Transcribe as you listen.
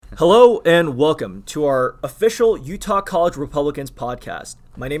Hello and welcome to our official Utah College Republicans podcast.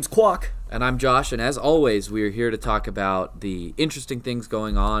 My name's Kwak. And I'm Josh, and as always, we are here to talk about the interesting things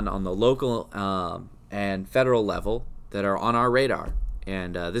going on the local and federal level that are on our radar.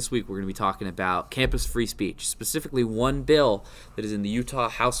 And this week we're going to be talking about campus free speech, specifically one bill that is in the Utah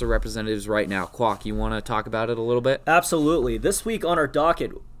House of Representatives right now. Kwak, you want to talk about it a little bit? Absolutely. This week on our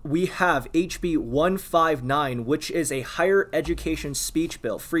docket, we have HB 159, which is a higher education speech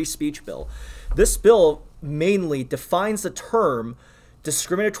bill, free speech bill. This bill mainly defines the term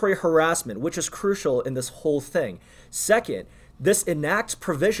discriminatory harassment, which is crucial in this whole thing. Second, this enacts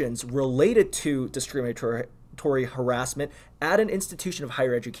provisions related to discriminatory harassment at an institution of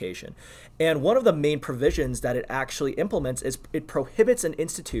higher education. And one of the main provisions that it actually implements is it prohibits an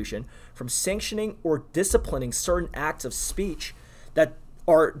institution from sanctioning or disciplining certain acts of speech that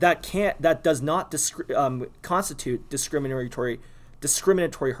does not constitute discriminatory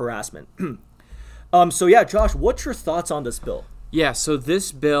harassment. So yeah, Josh, what's your thoughts on this bill? Yeah, so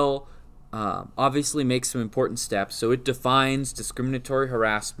this bill obviously makes some important steps. So it defines discriminatory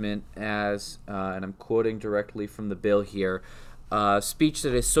harassment as, and I'm quoting directly from the bill here, speech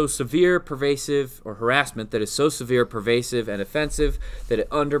that is so severe, pervasive, or harassment that is so severe, pervasive, and offensive that it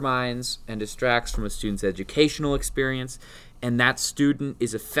undermines and distracts from a student's educational experience, and that student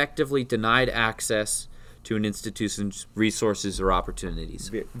is effectively denied access to an institution's resources or opportunities.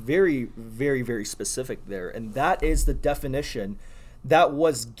 Very, very, very specific there. And that is the definition that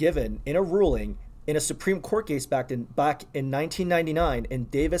was given in a ruling in a Supreme Court case back in 1999 in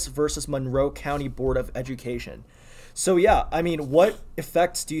Davis versus Monroe County Board of Education. So yeah, I mean, what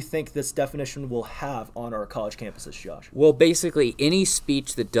effects do you think this definition will have on our college campuses, Josh? Well, basically, any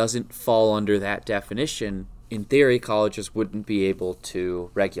speech that doesn't fall under that definition, in theory, colleges wouldn't be able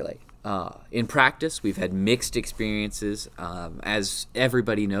to regulate. In practice, we've had mixed experiences. As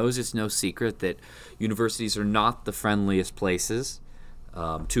everybody knows, it's no secret that universities are not the friendliest places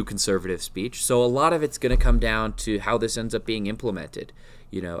to conservative speech. So a lot of it's going to come down to how this ends up being implemented.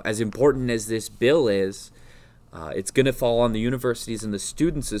 You know, as important as this bill is, it's going to fall on the universities and the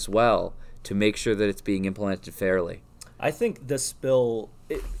students as well to make sure that it's being implemented fairly. I think this bill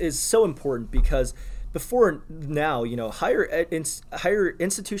is so important because before now, you know, higher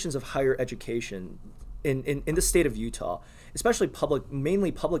institutions of higher education in the state of Utah, especially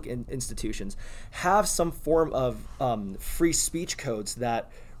mainly public institutions, have some form of free speech codes that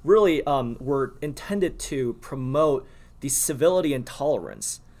really were intended to promote the civility and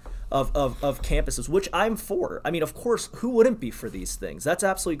tolerance of campuses, which I'm for. I mean, of course, who wouldn't be for these things? That's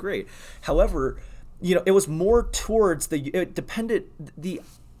absolutely great. However, you know, it was more towards the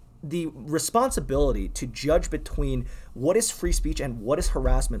responsibility to judge between what is free speech and what is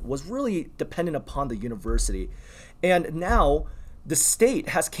harassment was really dependent upon the university. And now the state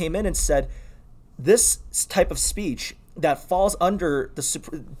has came in and said this type of speech that falls under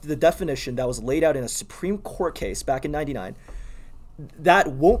the definition that was laid out in a Supreme Court case back in 99, that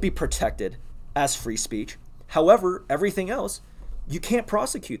won't be protected as free speech. However, everything else, you can't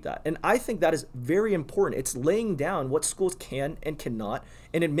prosecute that. And I think that is very important. It's laying down what schools can and cannot,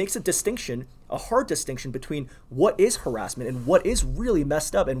 and it makes a hard distinction between what is harassment and what is really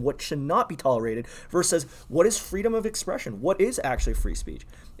messed up and what should not be tolerated versus what is freedom of expression, what is actually free speech.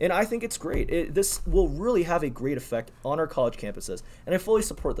 And I think it's great. This will really have a great effect on our college campuses, and I fully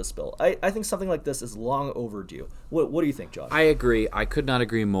support this bill. I think something like this is long overdue. What do you think, Josh? I agree. I could not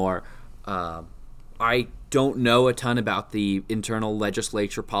agree more. I don't know a ton about the internal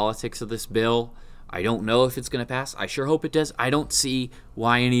legislature politics of this bill. I don't know if it's going to pass. I sure hope it does. I don't see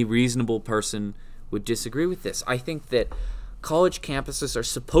why any reasonable person would disagree with this. I think that college campuses are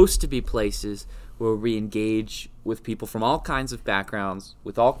supposed to be places where we engage with people from all kinds of backgrounds,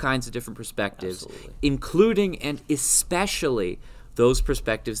 with all kinds of different perspectives, Absolutely. Including and especially those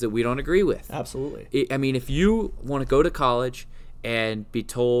perspectives that we don't agree with. Absolutely. I mean, if you want to go to college and be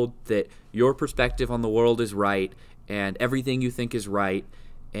told that your perspective on the world is right and everything you think is right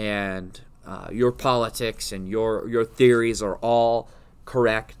and your politics and your theories are all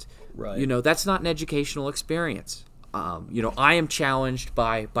correct, Right. You know, that's not an educational experience. You know, I am challenged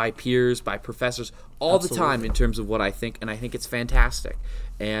by peers, by professors all Absolutely. the time in terms of what I think, and I think it's fantastic.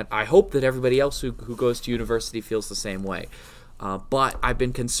 And I hope that everybody else who goes to university feels the same way. But I've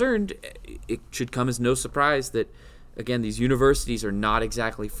been concerned, it should come as no surprise that, again, these universities are not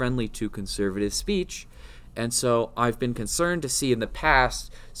exactly friendly to conservative speech. And so I've been concerned to see in the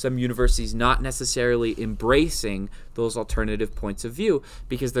past some universities not necessarily embracing those alternative points of view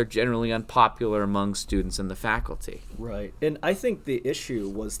because they're generally unpopular among students and the faculty. Right. And I think the issue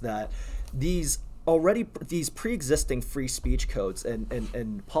was that these already these pre-existing free speech codes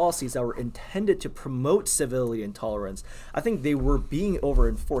and policies that were intended to promote civility and tolerance, I think they were being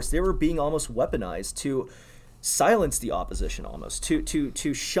over-enforced. They were being almost weaponized to silence the opposition, almost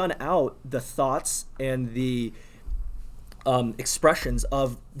to shun out the thoughts and the expressions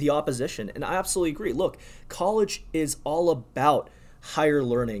of the opposition. And I absolutely agree. Look, college is all about higher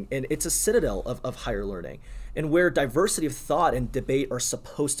learning, and it's a citadel of higher learning, and where diversity of thought and debate are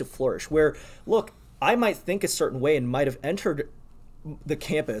supposed to flourish. Where, look, I might think a certain way and might have entered the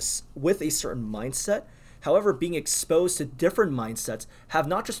campus with a certain mindset. However, being exposed to different mindsets have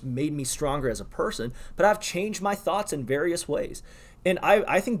not just made me stronger as a person, but I've changed my thoughts in various ways. And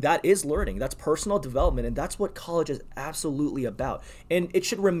I think that is learning. That's personal development, and that's what college is absolutely about. And it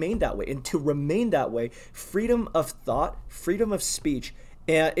should remain that way. And to remain that way, freedom of thought, freedom of speech,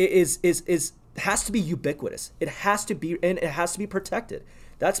 has to be ubiquitous. It has to be, and it has to be protected.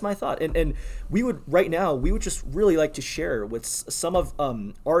 That's my thought. And we would just really like to share with some of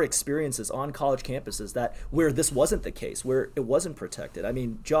our experiences on college campuses that where this wasn't the case, where it wasn't protected. I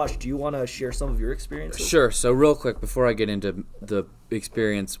mean, Josh, do you want to share some of your experiences? Sure. So real quick, before I get into the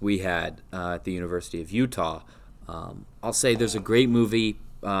experience we had at the University of Utah, I'll say there's a great movie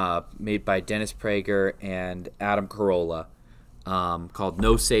made by Dennis Prager and Adam Carolla called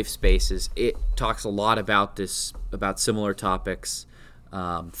No Safe Spaces. It talks a lot about similar topics.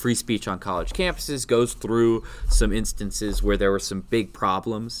 Free speech on college campuses, goes through some instances where there were some big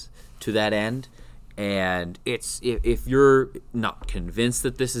problems to that end. And if you're not convinced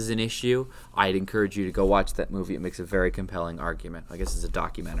that this is an issue, I'd encourage you to go watch that movie. It makes a very compelling argument. I guess it's a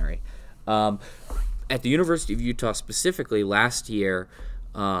documentary. At the University of Utah specifically, last year,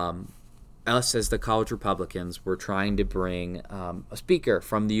 us as the college Republicans were trying to bring a speaker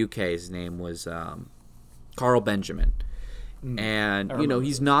from the UK. His name was Carl Benjamin. And,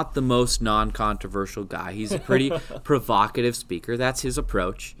 he's not the most non-controversial guy. He's a pretty provocative speaker. That's his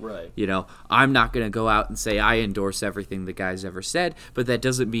approach. Right. I'm not going to go out and say I endorse everything the guy's ever said, but that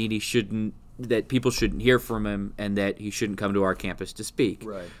doesn't mean that people shouldn't hear from him and that he shouldn't come to our campus to speak.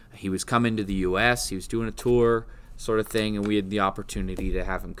 Right. He was coming to the U.S. He was doing a tour sort of thing, and we had the opportunity to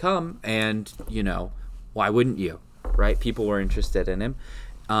have him come. And, why wouldn't you, right? People were interested in him.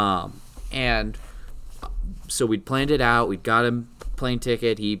 And so we'd planned it out. We'd got him a plane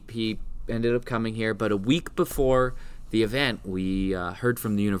ticket. He ended up coming here. But a week before the event, we heard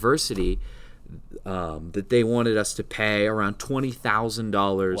from the university that they wanted us to pay around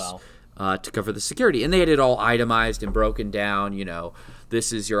 $20,000 to cover the security. And they had it all itemized and broken down.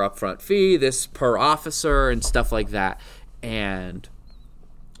 This is your upfront fee, this per officer, and stuff like that. And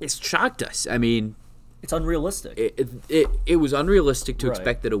it's shocked us. I mean, it's unrealistic. It was unrealistic to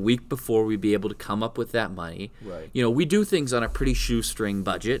expect that a week before we'd be able to come up with that money. Right. We do things on a pretty shoestring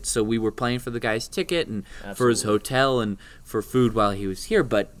budget, so we were paying for the guy's ticket and for his hotel and for food while he was here,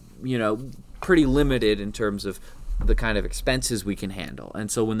 but pretty limited in terms of the kind of expenses we can handle.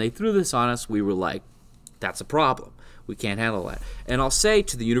 And so when they threw this on us, we were like, that's a problem. We can't handle that. And I'll say,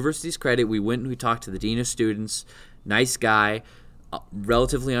 to the university's credit, we went and we talked to the dean of students, nice guy,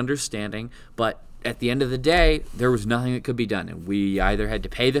 relatively understanding, but at the end of the day, there was nothing that could be done, and we either had to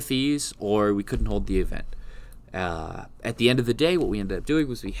pay the fees or we couldn't hold the event. At the end of the day, what we ended up doing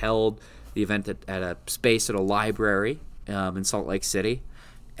was we held the event at a space at a library in Salt Lake City,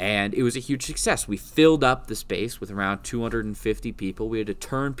 and it was a huge success. We filled up the space with around 250 people. We had to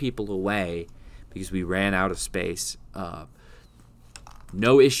turn people away because we ran out of space.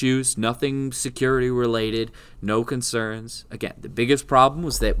 No issues, nothing security related, no concerns. Again, the biggest problem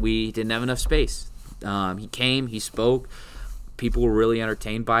was that we didn't have enough space. He came, he spoke, people were really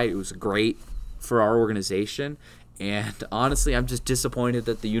entertained by it. It was great for our organization. And honestly, I'm just disappointed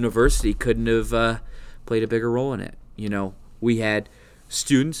that the university couldn't have played a bigger role in it. We had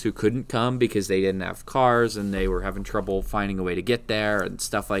students who couldn't come because they didn't have cars and they were having trouble finding a way to get there and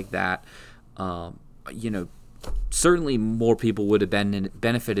stuff like that. Certainly more people would have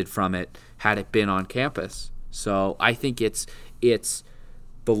benefited from it had it been on campus. So I think it's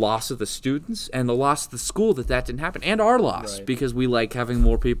the loss of the students and the loss of the school that didn't happen, and our loss, right, because we like having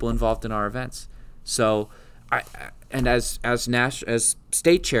more people involved in our events. So as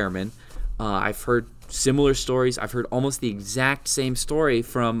state chairman, I've heard similar stories. I've heard almost the exact same story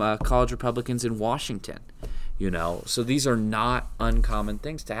from college Republicans in Washington. So these are not uncommon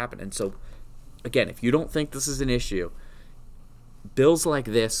things to happen. And so, again, if you don't think this is an issue, bills like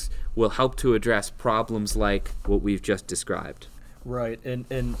this will help to address problems like what we've just described. Right, and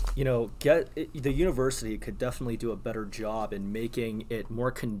the university could definitely do a better job in making it more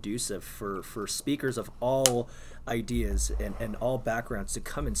conducive for speakers of all ideas and all backgrounds to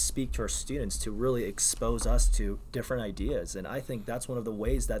come and speak to our students, to really expose us to different ideas. And I think that's one of the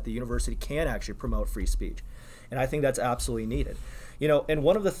ways that the university can actually promote free speech. And I think that's absolutely needed. And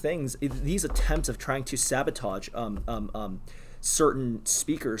one of the things, these attempts of trying to sabotage certain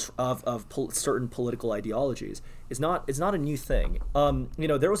speakers of certain political ideologies is not a new thing.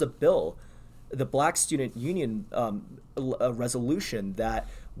 There was a bill, the Black Student Union a resolution that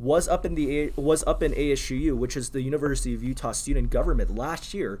was up in ASUU, which is the University of Utah student government,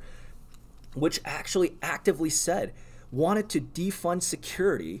 last year, which actually actively wanted to defund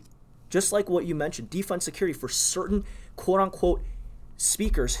security, just like what you mentioned, defund security for certain quote unquote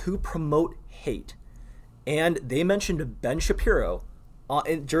speakers who promote hate. And they mentioned Ben Shapiro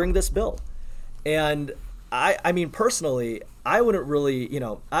during this bill. And I mean, personally, I wouldn't really,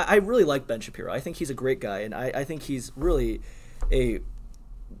 I really like Ben Shapiro. I think he's a great guy, and I think he's really a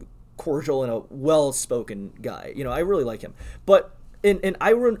cordial and a well-spoken guy. I really like him. But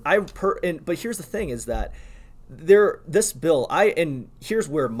but here's the thing: is that this bill, and here's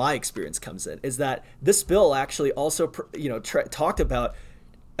where my experience comes in, is that this bill actually also, talked about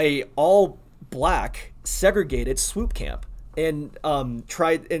a all-black segregated swoop camp, and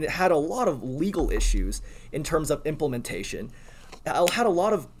it had a lot of legal issues in terms of implementation. It had a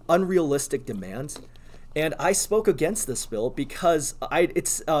lot of unrealistic demands, and I spoke against this bill because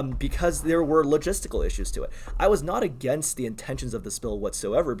because there were logistical issues to it. I was not against the intentions of this bill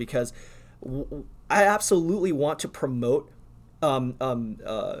whatsoever, because I absolutely want to promote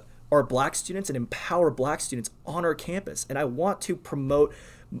our black students and empower black students on our campus, and I want to promote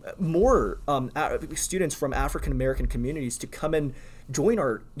more students from African American communities to come and join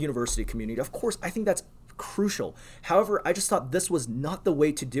our university community. Of course, I think that's crucial. However, I just thought this was not the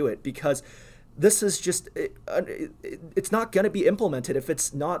way to do it, because this is just it's not going to be implemented if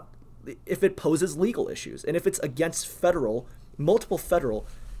it poses legal issues, and if it's against multiple federal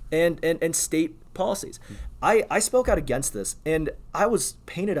and state policies. I spoke out against this, and I was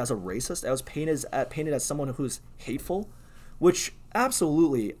painted as a racist. I was painted as someone who's hateful, which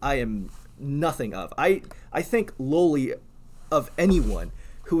absolutely I am nothing of. I think lowly of anyone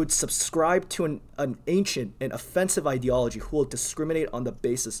who would subscribe to an ancient and offensive ideology, who will discriminate on the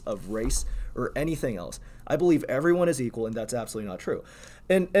basis of race or anything else. I believe everyone is equal, and that's absolutely not true.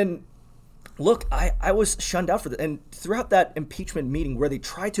 And look, I was shunned out for that. And throughout that impeachment meeting where they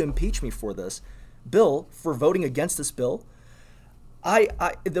tried to impeach me for this bill, for voting against this bill,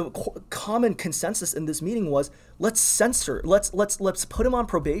 the common consensus in this meeting was, let's put him on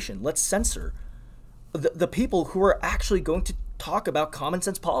probation. Let's censor the people who are actually going to talk about common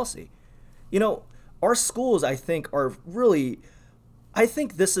sense policy. Our schools, I think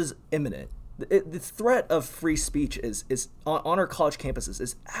this is imminent. The threat of free speech is on our college campuses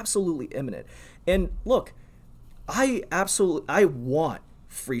is absolutely imminent. And look, I want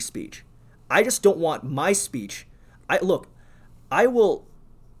free speech. I just don't want my speech. I will,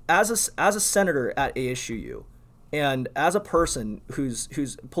 as a senator at ASUU, and as a person who's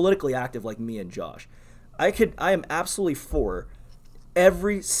politically active like me and Josh, I am absolutely for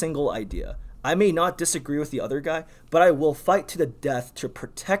every single idea. I may not disagree with the other guy, but I will fight to the death to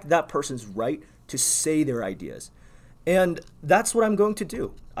protect that person's right to say their ideas. And that's what I'm going to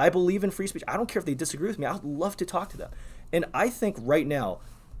do. I believe in free speech. I don't care if they disagree with me. I would love to talk to them. And I think right now,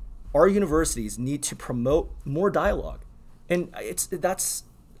 our universities need to promote more dialogue. And I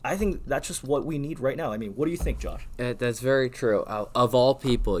think that's just what we need right now. I mean, what do you think, Josh? That's very true. Of all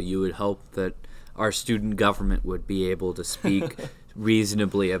people, you would hope that our student government would be able to speak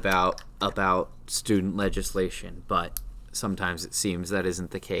reasonably about student legislation, but sometimes it seems that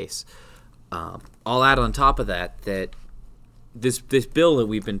isn't the case. I'll add on top of that this bill that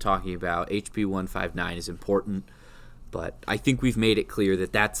we've been talking about, HB 159, is important, but I think we've made it clear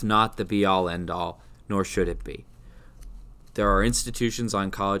that that's not the be-all, end-all, nor should it be. There are institutions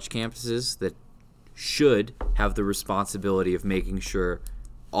on college campuses that should have the responsibility of making sure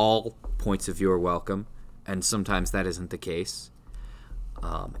all points of view are welcome, and sometimes that isn't the case.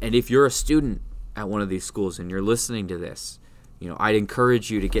 And if you're a student at one of these schools and you're listening to this, I'd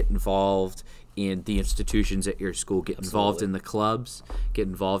encourage you to get involved in the institutions at your school, get involved in the clubs, get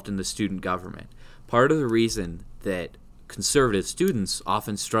involved in the student government. Part of the reason that conservative students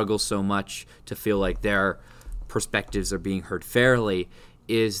often struggle so much to feel like their perspectives are being heard fairly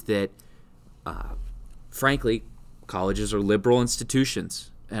is that, frankly, colleges are liberal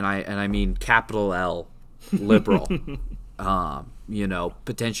institutions, and I mean capital L, liberal.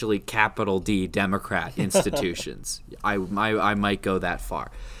 Potentially capital D Democrat institutions. I might go that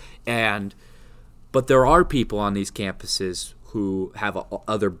far. But there are people on these campuses who have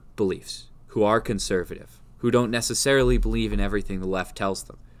other beliefs, who are conservative, who don't necessarily believe in everything the left tells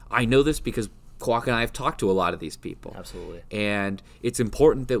them. I know this because Kwak and I have talked to a lot of these people. Absolutely. And it's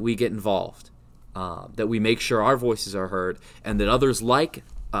important that we get involved, that we make sure our voices are heard, and that others like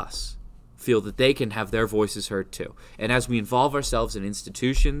us feel that they can have their voices heard too. And as we involve ourselves in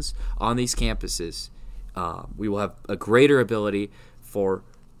institutions on these campuses, we will have a greater ability for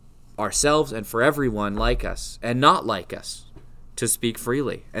ourselves and for everyone like us and not like us to speak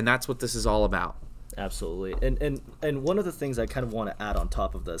freely. And that's what this is all about. Absolutely. And one of the things I kind of want to add on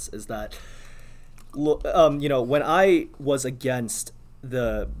top of this is that, when I was against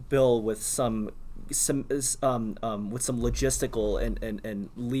the bill with some logistical and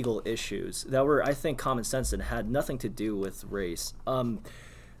legal issues that were, I think, common sense and had nothing to do with race,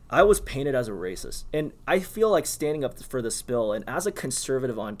 I was painted as a racist. And I feel like standing up for this bill, and as a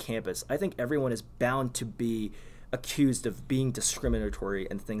conservative on campus, I think everyone is bound to be accused of being discriminatory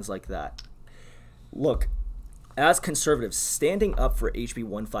and things like that. Look, as conservatives, standing up for HB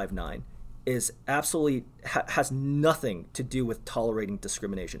 159 is absolutely has nothing to do with tolerating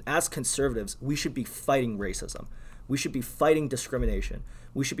discrimination. As conservatives, we should be fighting racism. We should be fighting discrimination.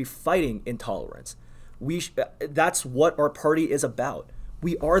 We should be fighting intolerance. That's what our party is about.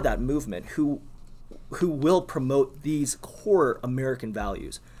 We are that movement who will promote these core American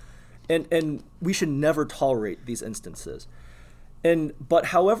values. And we should never tolerate these instances. But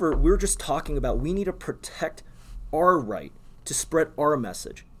however, we're just talking about we need to protect our right to spread our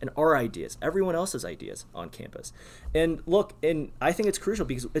message and our ideas, everyone else's ideas on campus. And look, and I think it's crucial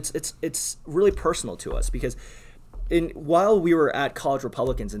because it's really personal to us, because while we were at College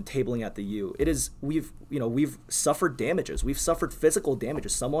Republicans and tabling at the U, we've suffered damages. We've suffered physical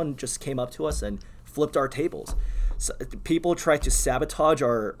damages. Someone just came up to us and flipped our tables. So people tried to sabotage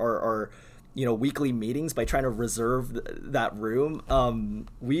our weekly meetings by trying to reserve that room.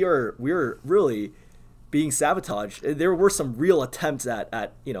 We are really being sabotaged. There were some real attempts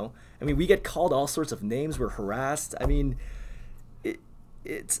at we get called all sorts of names. We're harassed. I mean,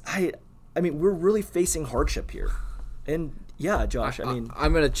 we're really facing hardship here. And yeah, Josh, I'm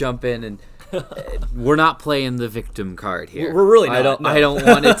going to jump in, and we're not playing the victim card here. We're really not. I don't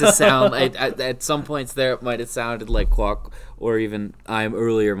want it to sound, at some points there it might have sounded like Kwak, or even I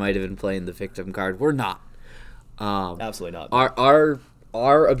earlier might have been playing the victim card. We're not. Absolutely not.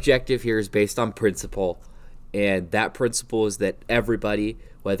 Our objective here is based on principle, and that principle is that everybody,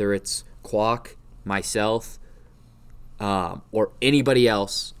 whether it's Kwak, myself, or anybody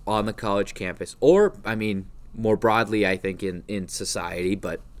else on the college campus, or, more broadly, I think, in society,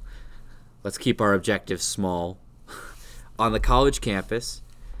 but let's keep our objectives small, on the college campus,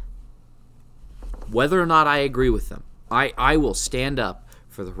 whether or not I agree with them, I will stand up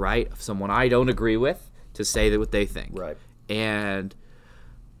for the right of someone I don't agree with to say what they think. Right. And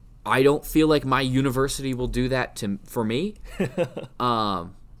I don't feel like my university will do that for me.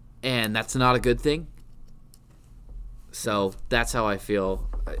 And that's not a good thing. So that's how I feel.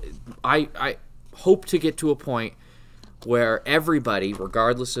 I hope to get to a point where everybody,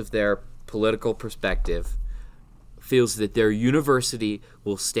 regardless of their political perspective, feels that their university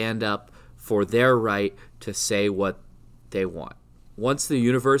will stand up for their right to say what they want. Once the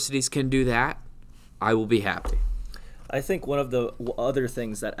universities can do that, I will be happy. I think one of the other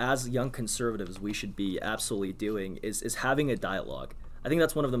things that as young conservatives we should be absolutely doing is having a dialogue. I think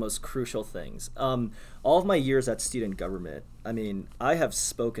that's one of the most crucial things. All of my years at student government, I have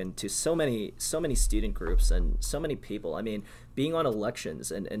spoken to so many student groups and so many people. Being on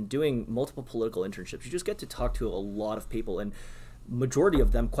elections and doing multiple political internships, you just get to talk to a lot of people, and majority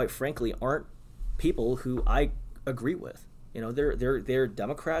of them, quite frankly, aren't people who I agree with. They're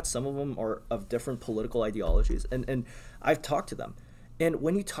Democrats. Some of them are of different political ideologies, and I've talked to them. And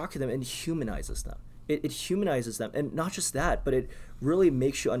when you talk to them, it humanizes them. It humanizes them, and not just that, but it really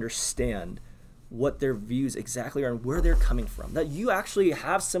makes you understand what their views exactly are and where they're coming from. That you actually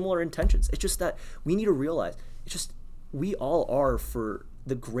have similar intentions. It's just that we need to realize we all are for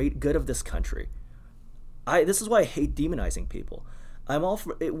the great good of this country. This is why I hate demonizing people. I'm all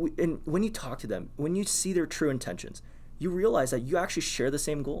for it, and when you talk to them, when you see their true intentions, you realize that you actually share the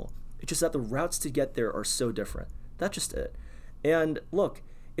same goal. It's just that the routes to get there are so different. That's just it. And look,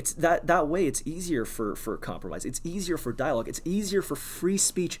 it's that way it's easier for compromise. It's easier for dialogue. It's easier for free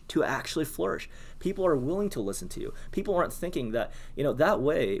speech to actually flourish. People are willing to listen to you. People aren't thinking that, that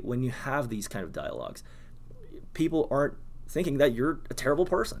way when you have these kind of dialogues, people aren't thinking that you're a terrible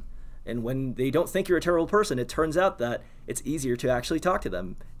person. And when they don't think you're a terrible person, it turns out that it's easier to actually talk to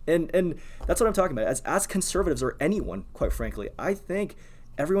them. And that's what I'm talking about. As conservatives, or anyone, quite frankly, I think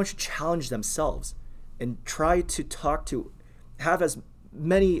everyone should challenge themselves and try to have as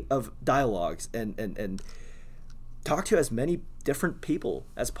many of dialogues and talk to as many different people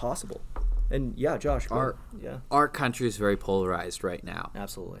as possible. And yeah, Josh, our country is very polarized right now.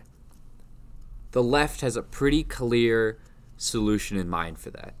 Absolutely. The left has a pretty clear solution in mind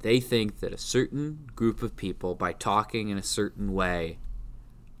for that. They think that a certain group of people, by talking in a certain way,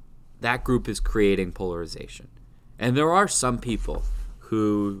 that group is creating polarization. And there are some people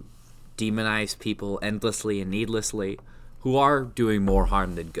who demonize people endlessly and needlessly who are doing more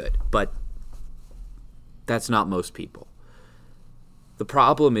harm than good. But that's not most people. The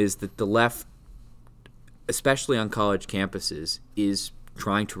problem is that the left, especially on college campuses, is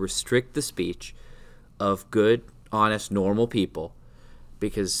trying to restrict the speech of good, honest, normal people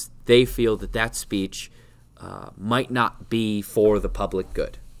because they feel that that speech might not be for the public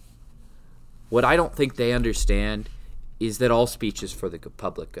good. What I don't think they understand is that all speech is for the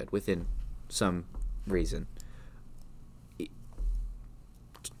public good within some reason.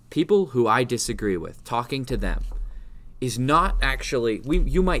 People who I disagree with, talking to them, is not actually...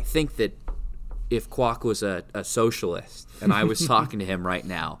 You might think that if Kwak was a socialist and I was talking to him right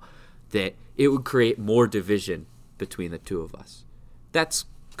now, that it would create more division between the two of us. That's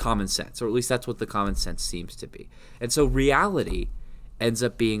common sense, or at least that's what the common sense seems to be. And so reality ends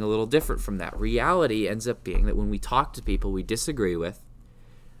up being a little different from that. Reality ends up being that when we talk to people we disagree with,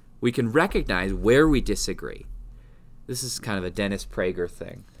 we can recognize where we disagree. This is kind of a Dennis Prager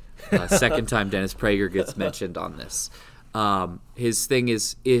thing. Second time Dennis Prager gets mentioned on this. His thing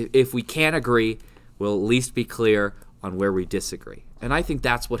is, if we can't agree, we'll at least be clear on where we disagree. And I think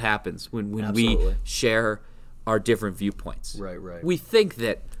that's what happens when we share our different viewpoints. Right. We think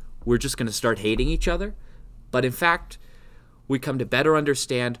that we're just going to start hating each other, but in fact, we come to better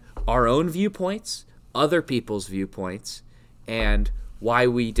understand our own viewpoints, other people's viewpoints, and why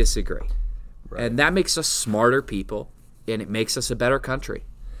we disagree. Right. And that makes us smarter people, and it makes us a better country.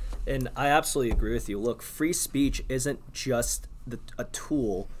 And I absolutely agree with you. Look, free speech isn't just a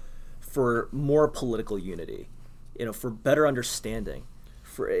tool for more political unity, for better understanding.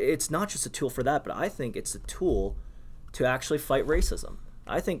 It's not just a tool for that, but I think it's a tool to actually fight racism.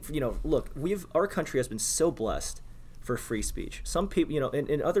 I think, look, our country has been so blessed for free speech. Some people,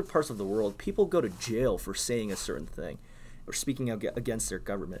 in other parts of the world, people go to jail for saying a certain thing or speaking against their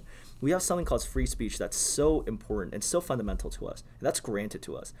government. We have something called free speech that's so important and so fundamental to us. And that's granted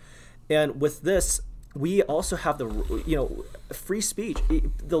to us. And with this, we also have free speech.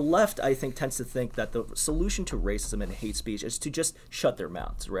 The left, I think, tends to think that the solution to racism and hate speech is to just shut their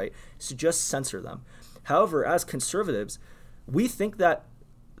mouths, right? It's to just censor them. However, as conservatives, we think that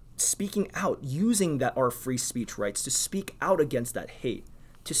speaking out, using our free speech rights to speak out against that hate,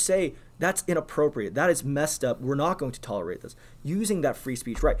 to say that's inappropriate, that is messed up, we're not going to tolerate this, using that free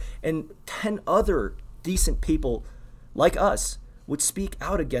speech right, and 10 other decent people like us would speak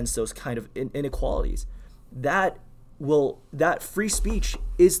out against those kind of inequalities. That free speech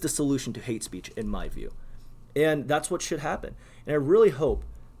is the solution to hate speech, in my view. And that's what should happen. And I really hope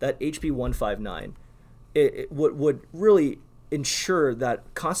that HB 159 would really ensure that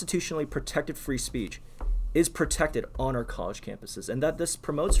constitutionally protected free speech is protected on our college campuses, and that this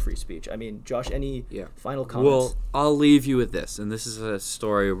promotes free speech. I mean, Josh, any final comments? Well, I'll leave you with this, and this is a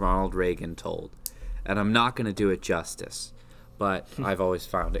story Ronald Reagan told, and I'm not going to do it justice, but I've always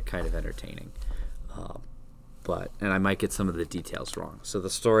found it kind of entertaining. And I might get some of the details wrong. So the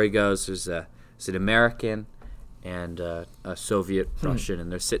story goes, there's an American and a Soviet Russian, and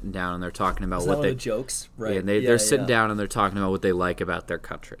they're sitting down and they're talking about what they jokes, right? Yeah, and they're sitting down and they're talking about what they like about their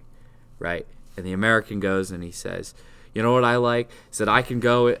country, right? And the American goes and he says, "You know what I like? He said I can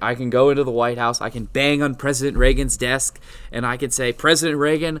go into the White House, I can bang on President Reagan's desk, and I can say, President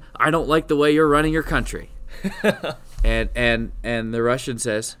Reagan, I don't like the way you're running your country." and the Russian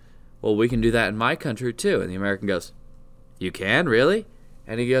says, "Well, we can do that in my country too." And the American goes, "You can, really?"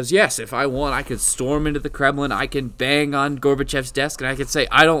 And he goes, "Yes, if I want, I can storm into the Kremlin, I can bang on Gorbachev's desk, and I can say,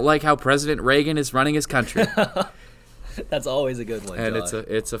 I don't like how President Reagan is running his country." That's always a good one, and John.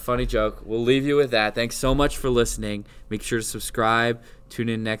 it's a funny joke. We'll leave you with that. Thanks so much for listening. Make sure to subscribe, tune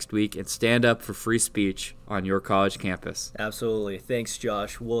in next week, and stand up for free speech on your college campus. Absolutely. Thanks,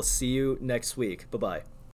 Josh. We'll see you next week. Bye-bye.